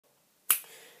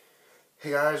Hey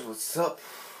guys, what's up?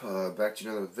 Back to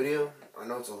another video. I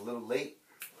know it's a little late,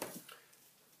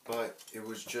 but it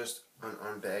was just an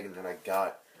unbagging that I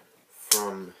got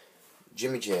from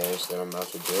Jimmy Jazz that I'm about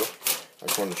to do. I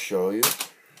just wanted to show you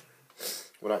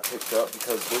what I picked up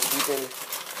because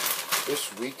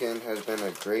this weekend has been a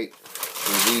great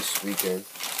release weekend,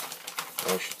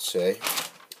 I should say.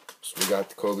 So we got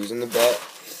the Kobe's in the bat.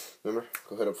 Remember,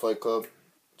 go hit up Fight Club,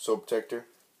 Soul Protector.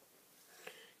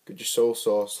 Get your soul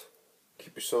sauce.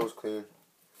 Keep your souls clean.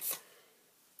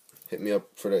 Hit me up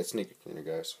for that sneaker cleaner,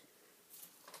 guys.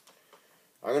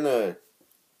 I'm gonna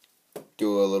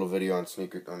do a little video on the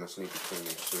sneaker cleaner soon.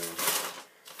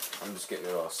 I'm just getting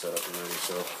it all set up and ready.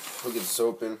 So we'll get this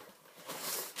open.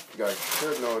 You guys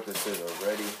should know what this is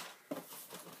already.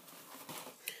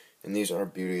 And these are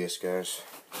beauteous, guys.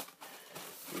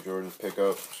 New Jordan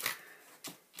pickups.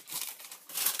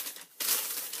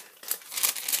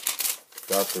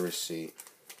 Got the receipt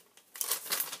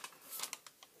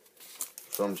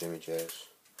from Jimmy Jazz.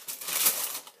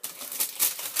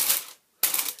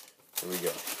 Here we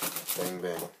go. Bang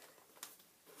bang.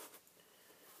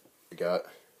 We got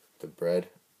the Bread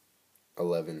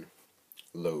 11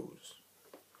 Lows.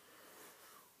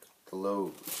 The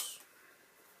Lows.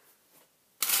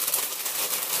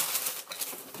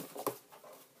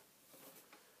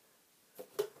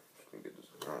 Let me get this.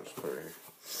 I'll just put it right here.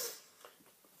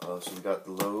 So we got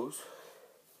the Lows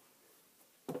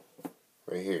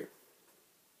right here.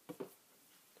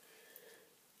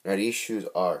 Now these shoes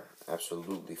are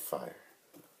absolutely fire.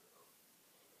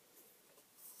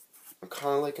 I'm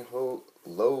kind of liking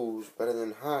lows better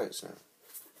than highs now.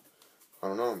 I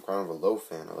don't know, I'm kind of a low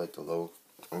fan. I like the low.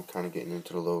 I'm kind of getting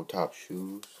into the low top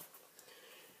shoes.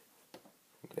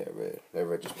 Look at that red. That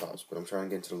red just pops. But I'm trying to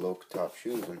get into the low top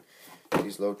shoes, and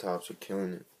these low tops are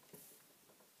killing it.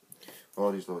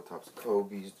 All these low tops, the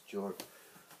Kobe's, the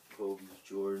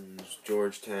Jordans,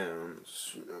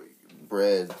 Georgetowns,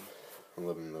 Bread. I'm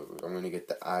loving those. I'm gonna get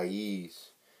the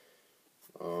IEs.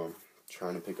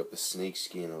 Trying to pick up the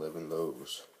snakeskin 11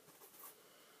 those.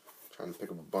 Trying to pick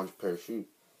up a bunch of pair of shoes,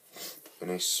 and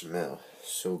they smell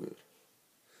so good.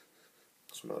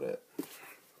 Smell that.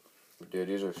 But dude,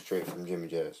 these are straight from Jimmy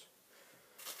Jazz.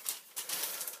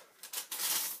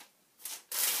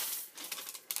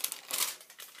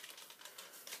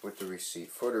 With the receipt,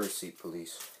 for the receipt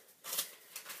police.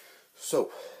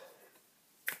 So,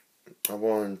 I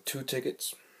won 2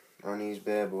 tickets on these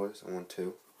bad boys. I won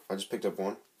 2. I just picked up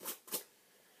one.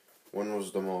 One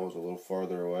was the mall, was a little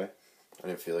farther away. I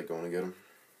didn't feel like going to get them.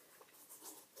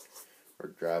 Or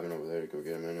driving over there to go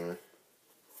get them anyway.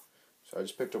 So I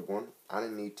just picked up one. I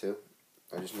didn't need 2.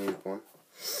 I just needed one.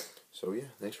 So yeah,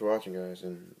 thanks for watching, guys,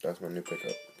 and that's my new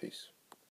pickup. Peace.